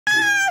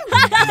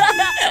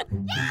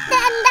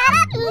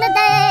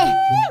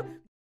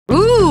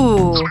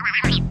Ooh.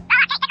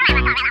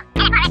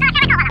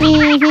 Hey,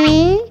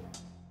 you!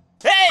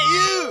 Hey,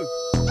 you!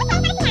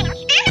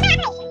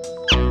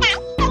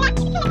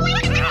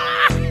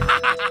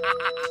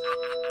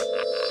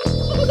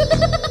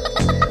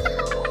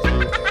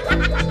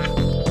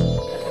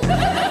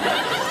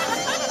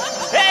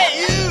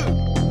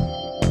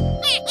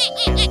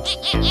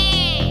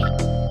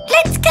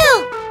 Let's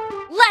go.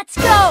 Let's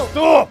go.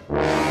 Stop!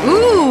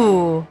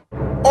 Ooh.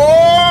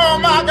 Oh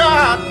my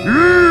God!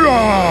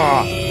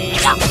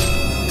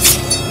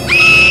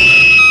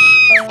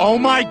 Oh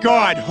my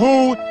God,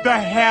 who the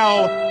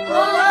hell?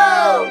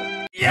 Hello!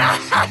 Yeah!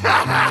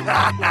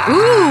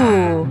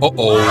 Ooh.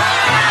 Uh-oh.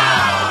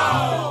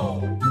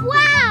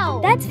 Wow.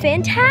 That's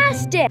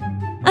fantastic.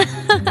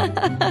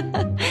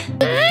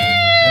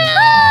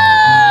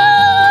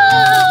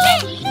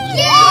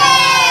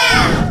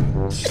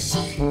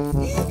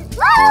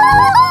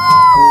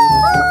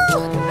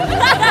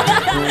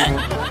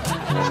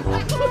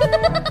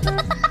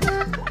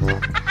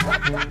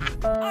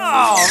 Oh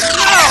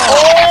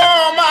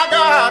my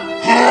God!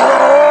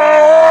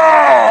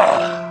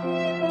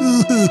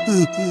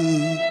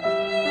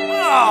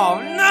 Oh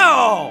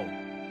no!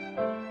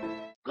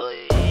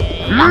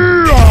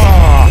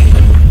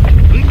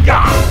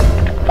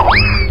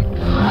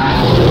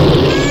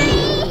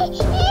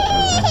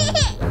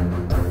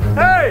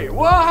 Hey,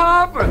 what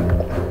happened?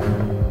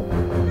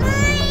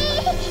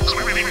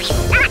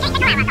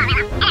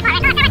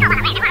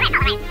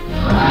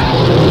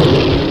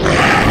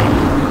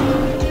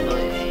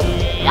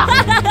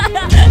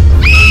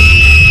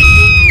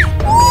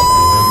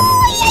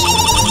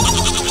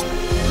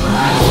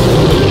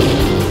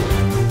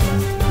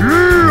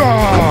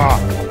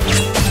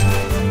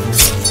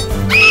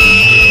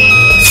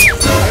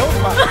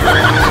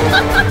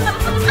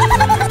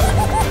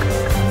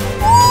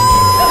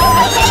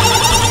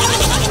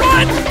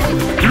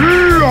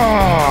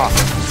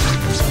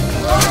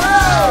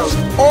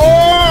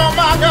 Oh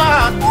my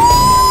God!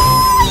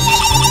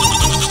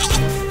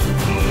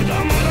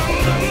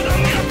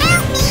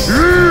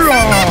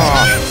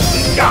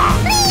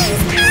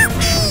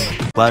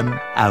 1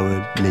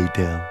 hour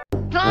later.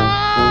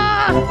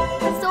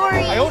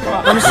 Sorry.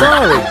 I'm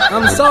sorry.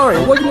 I'm sorry.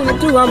 What do you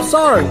want to do? I'm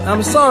sorry.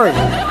 I'm sorry.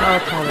 I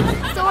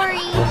apologize. Sorry.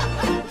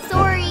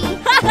 Sorry.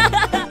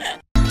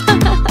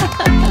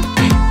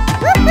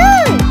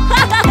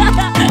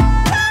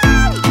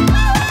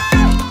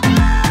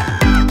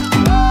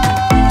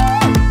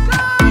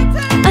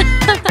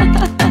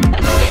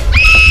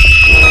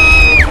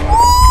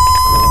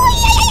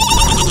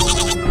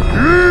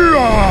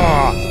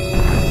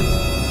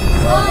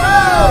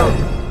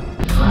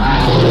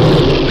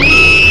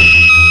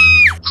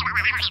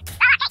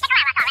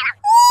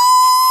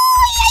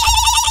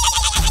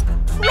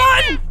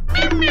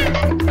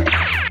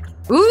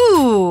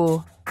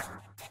 Ooh.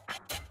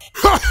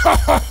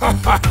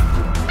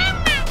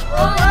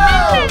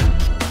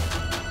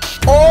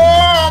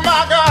 Oh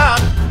my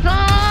God!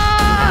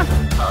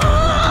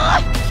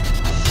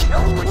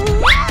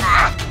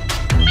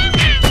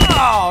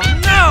 Oh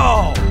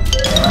no!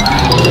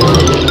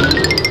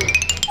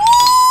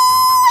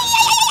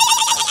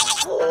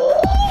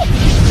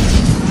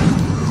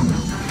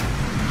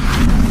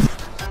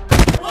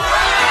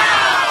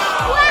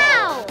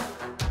 Wow.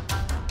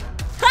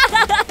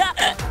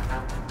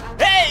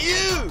 Hey,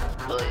 you!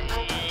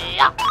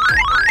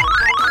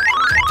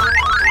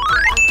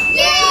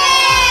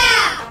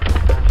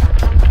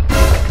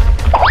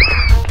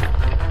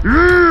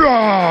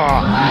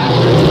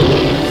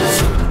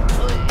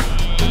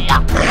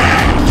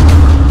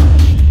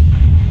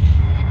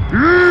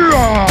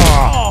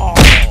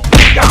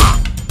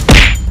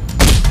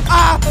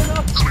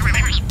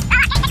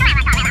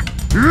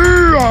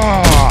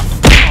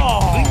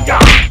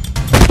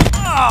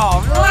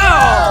 Oh no!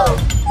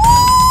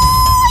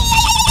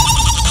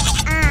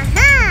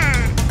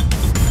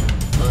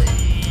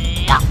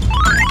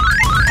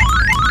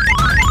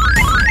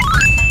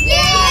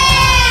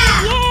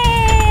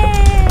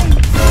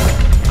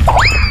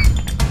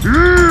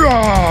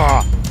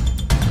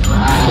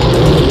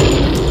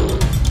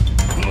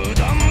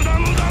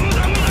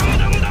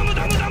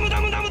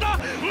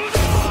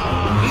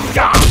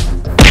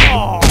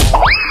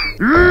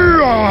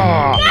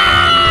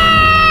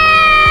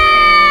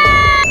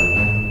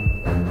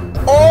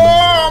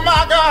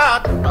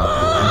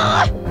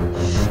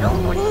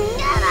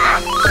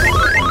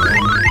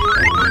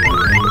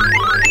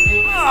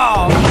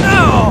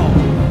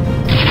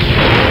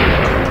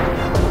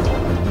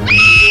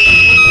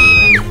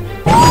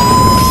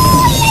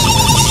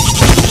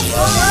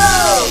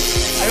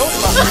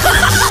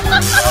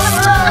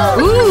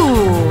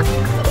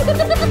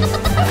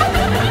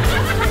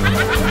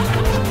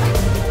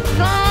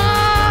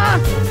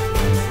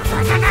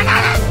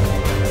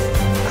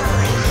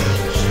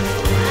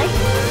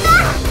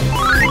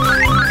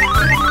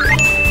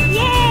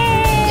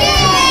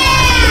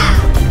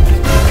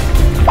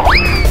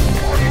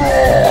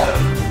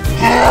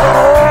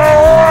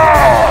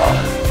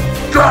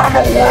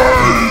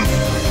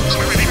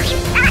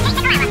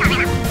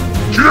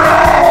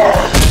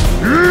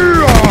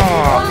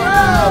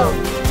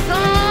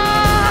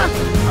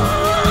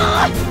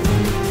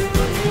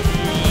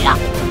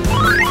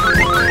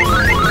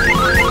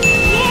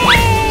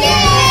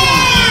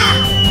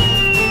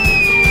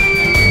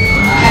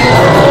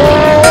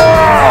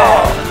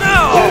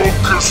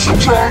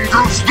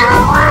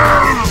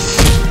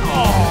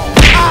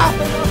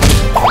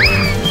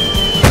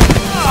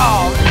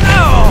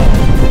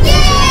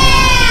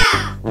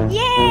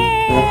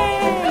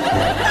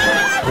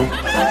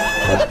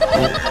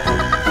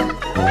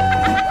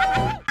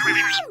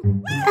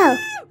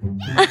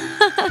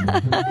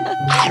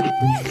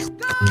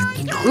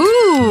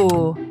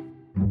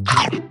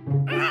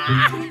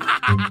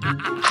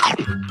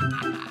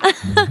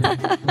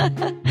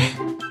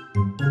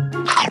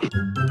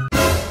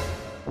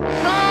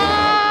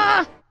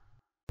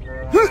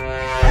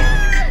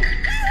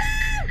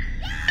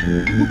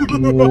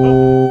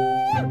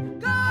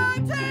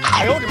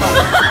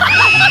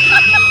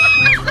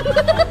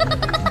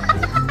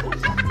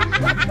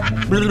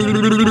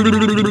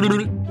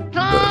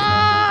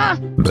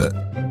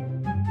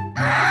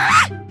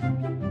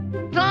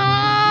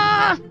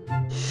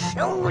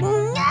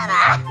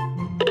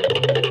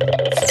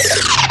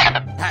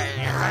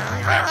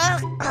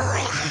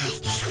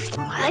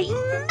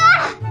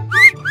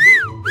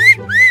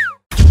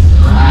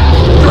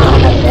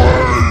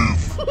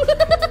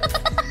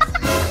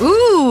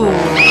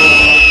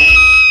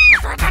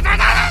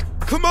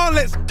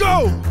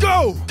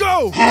 Go!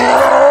 Go! Help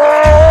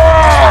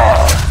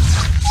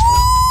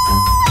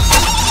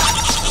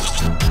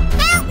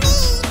me!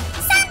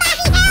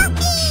 Somebody help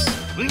me!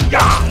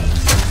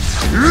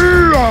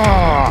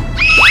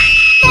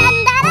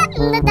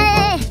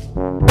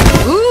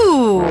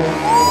 Ooh!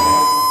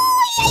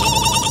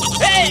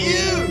 Hey,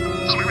 you!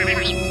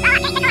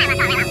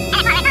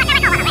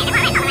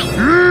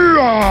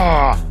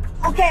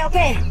 Okay,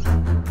 okay.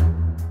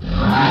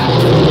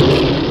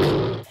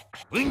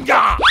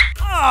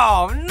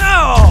 Oh, no!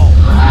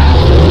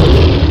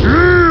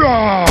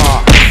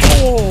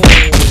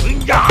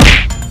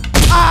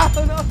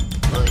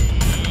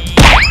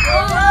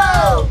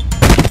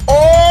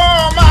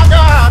 Oh, my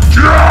God!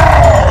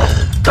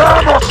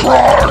 Gamma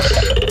Crush!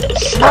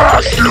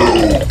 Smash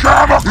you!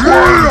 Gamma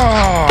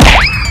Crush!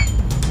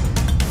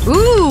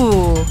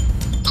 Ooh!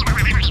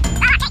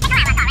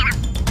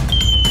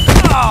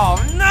 Oh,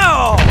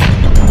 no!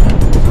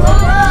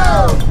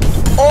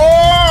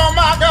 Oh,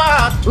 my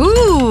God!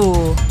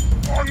 Ooh!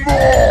 One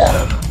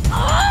more!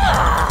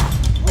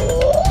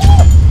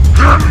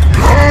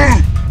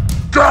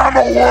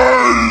 Gamma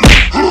Wave!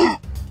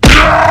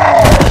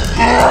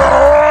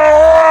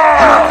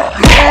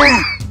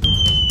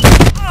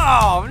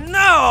 Oh,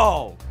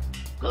 no!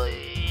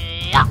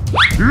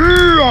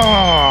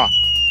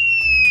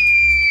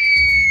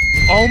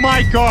 Oh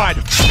my God!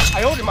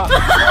 I owed him up.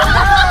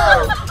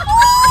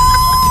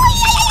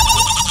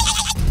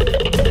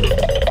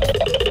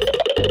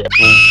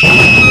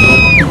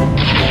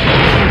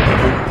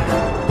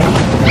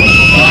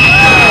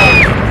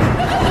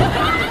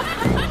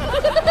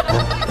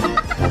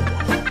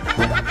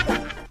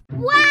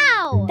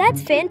 Wow!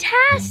 That's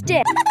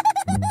fantastic!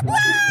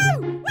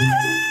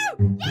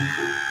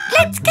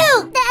 Let's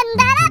go!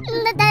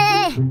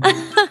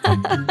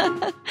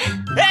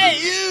 Hey,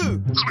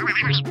 you!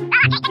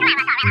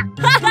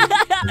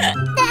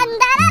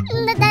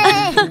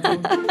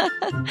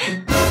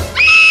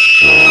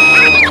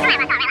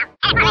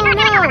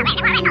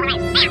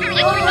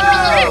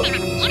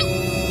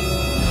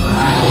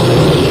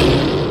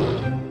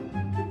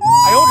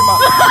 I owed him up.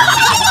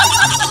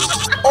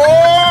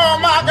 Oh,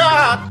 my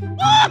God!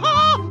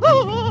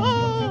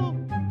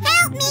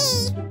 Help me!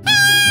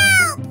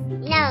 Help!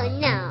 No,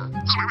 no.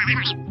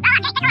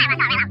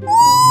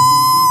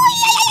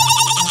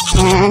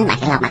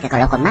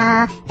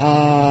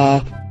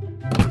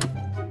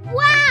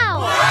 Wow!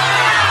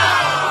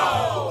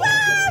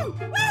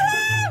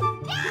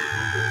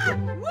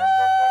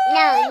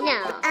 No, no.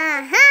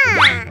 Uh-huh.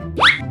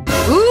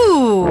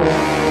 Ooh!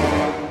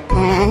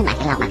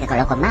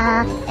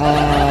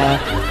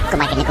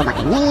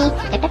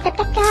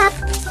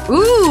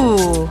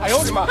 Ooh! I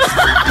owed him up.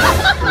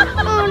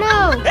 Oh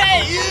no!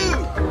 Hey, you!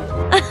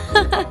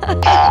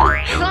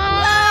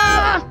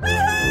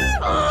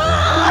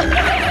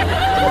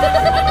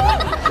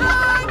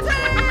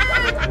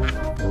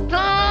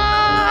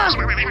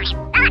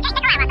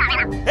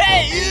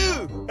 Hey,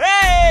 you!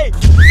 Hey!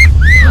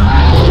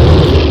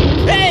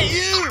 Hey,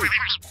 you!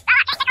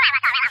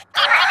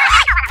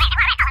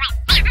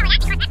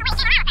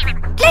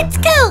 Let's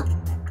go!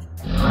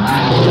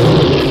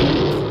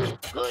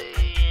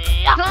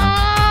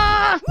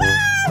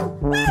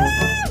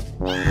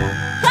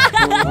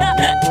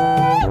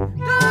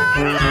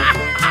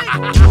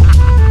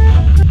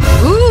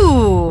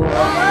 Ooh!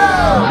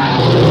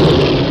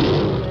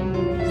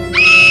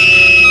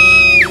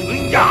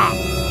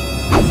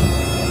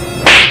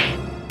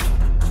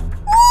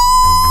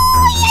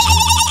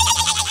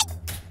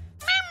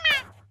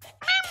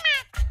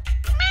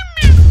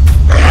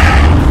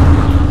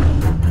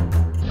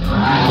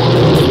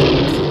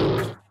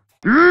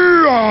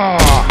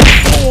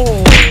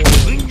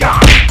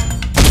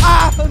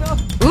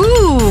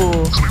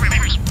 Ooh!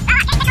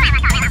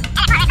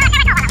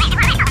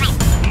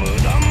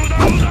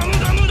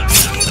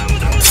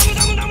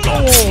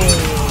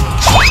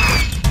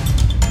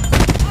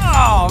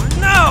 Oh,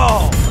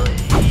 no!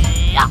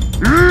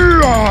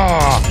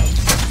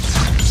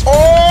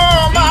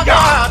 Oh, my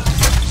God!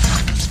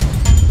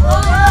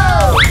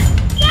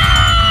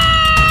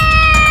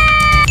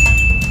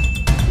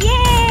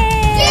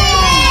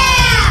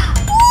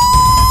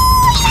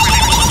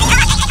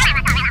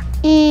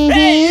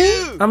 Hey,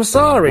 you! I'm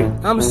sorry.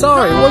 I'm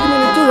sorry. What do you mean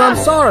to do? I'm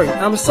sorry.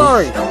 I'm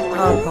sorry. I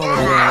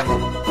apologize.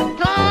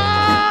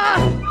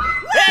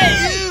 Hey,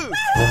 you!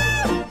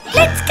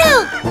 Let's go!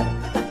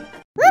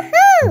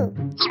 Woohoo!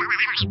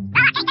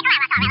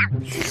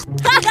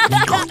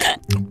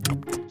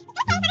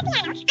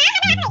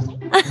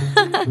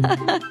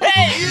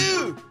 Hey,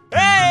 you!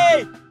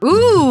 Hey!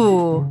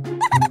 Ooh!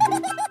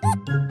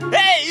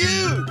 Hey,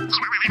 you!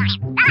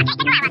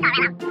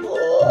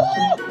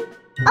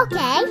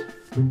 Okay.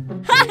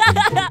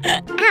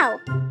 Ow!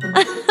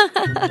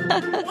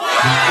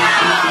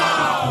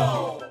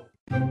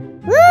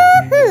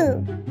 Woohoo!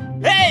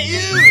 Hey,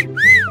 you!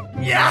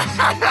 Yeah!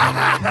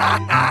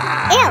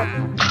 Ew!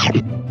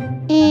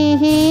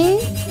 Mm-hmm.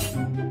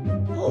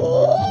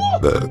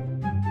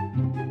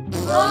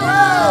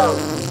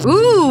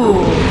 Ooh!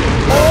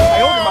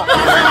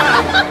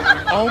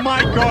 Oh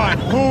my God!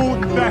 Who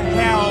the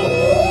hell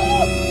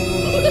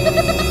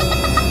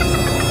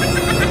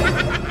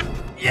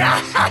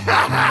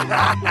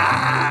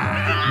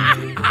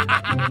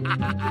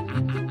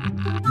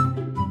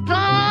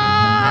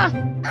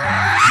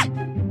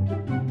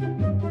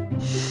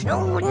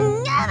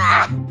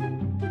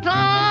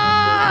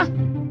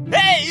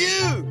Hey,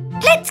 you!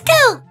 Let's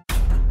go!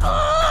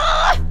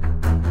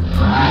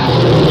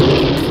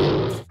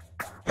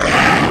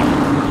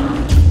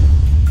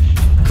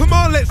 Come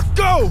on, let's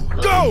go!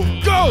 Go!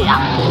 Go!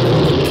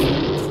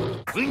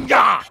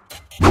 Yeah!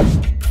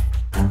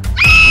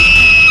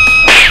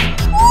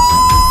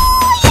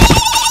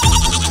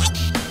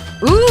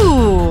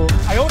 Ooh!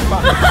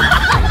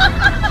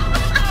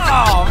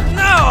 Oh,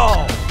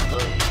 no!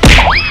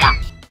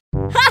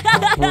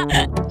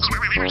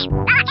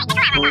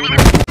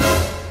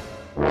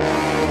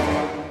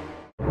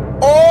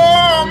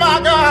 Oh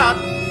my God!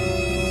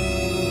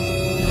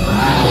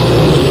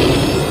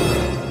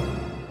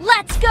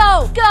 Let's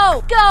go!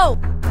 Go! Go!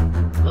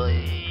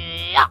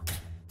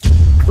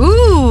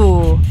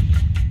 Ooh!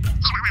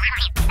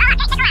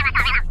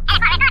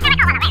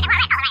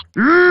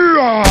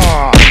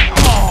 Yeah!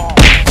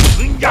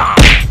 Yeah!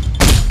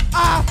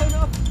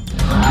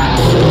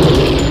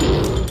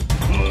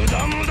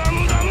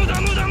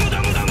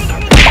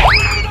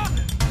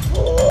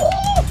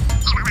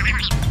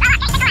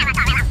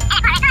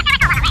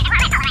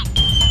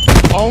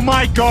 Oh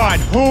my God!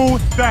 Who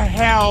the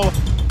hell?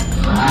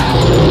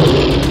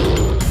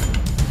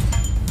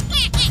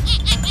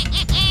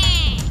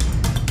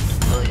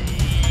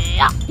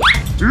 Yeah!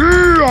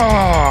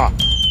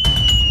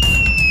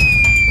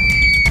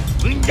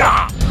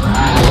 Yeah!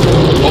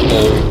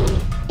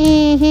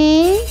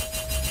 Mm-hmm.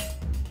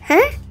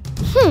 Huh?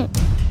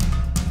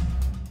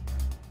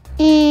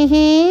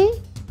 Mm-hmm.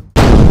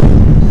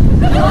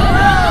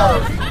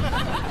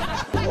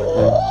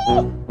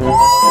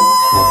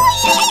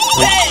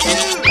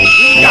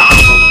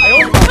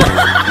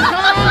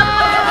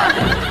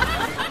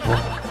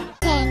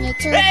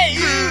 Hey,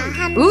 you!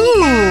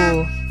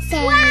 Ooh!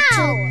 생일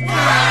축하합니다.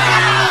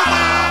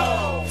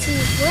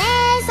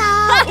 지구에서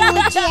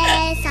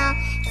우주에서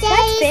제일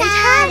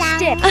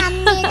사랑합니다.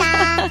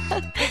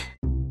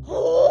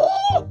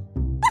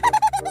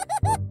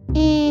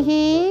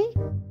 Mm-hmm.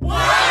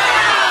 Wow!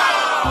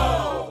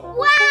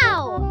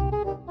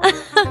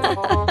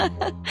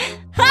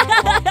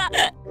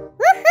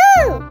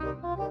 Woohoo!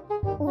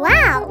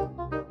 Wow!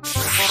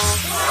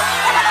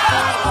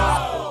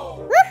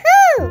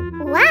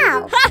 Wow!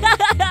 Wow!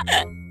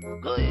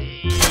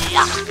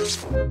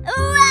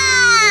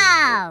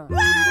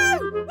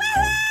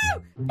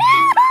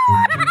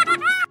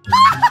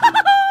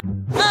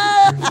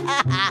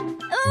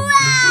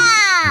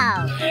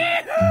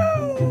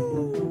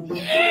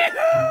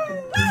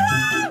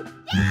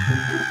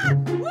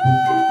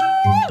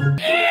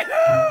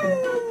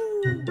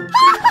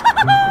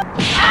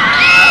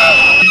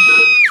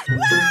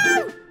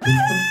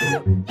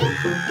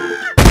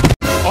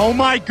 Oh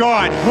my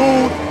God!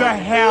 Who the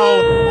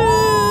hell?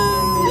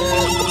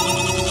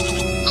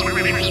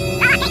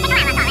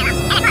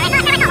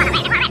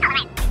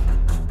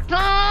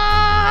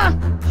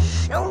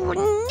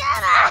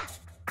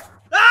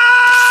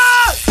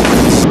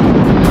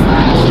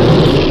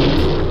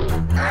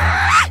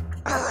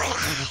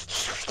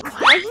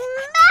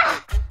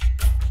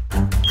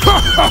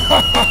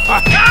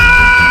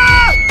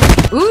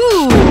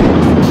 Ooh!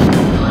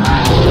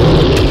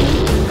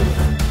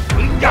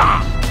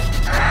 Yeah!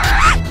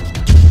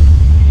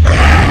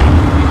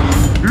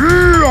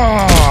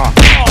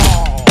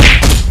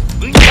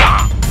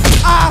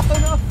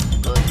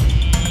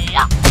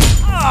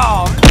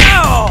 Oh,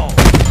 no!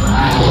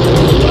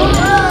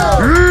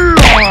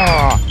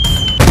 Yeah!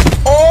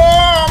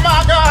 Oh my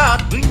God!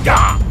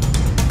 Yeah!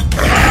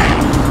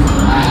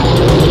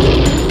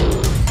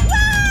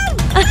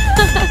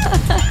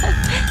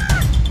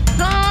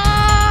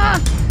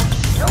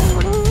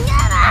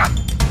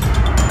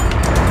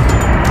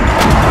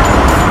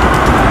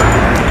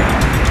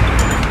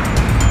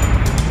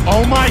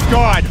 Oh my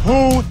God!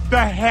 Who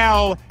the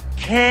hell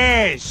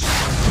cares?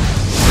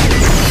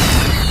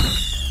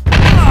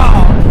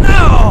 Oh,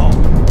 no!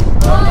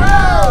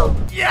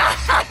 Yeah!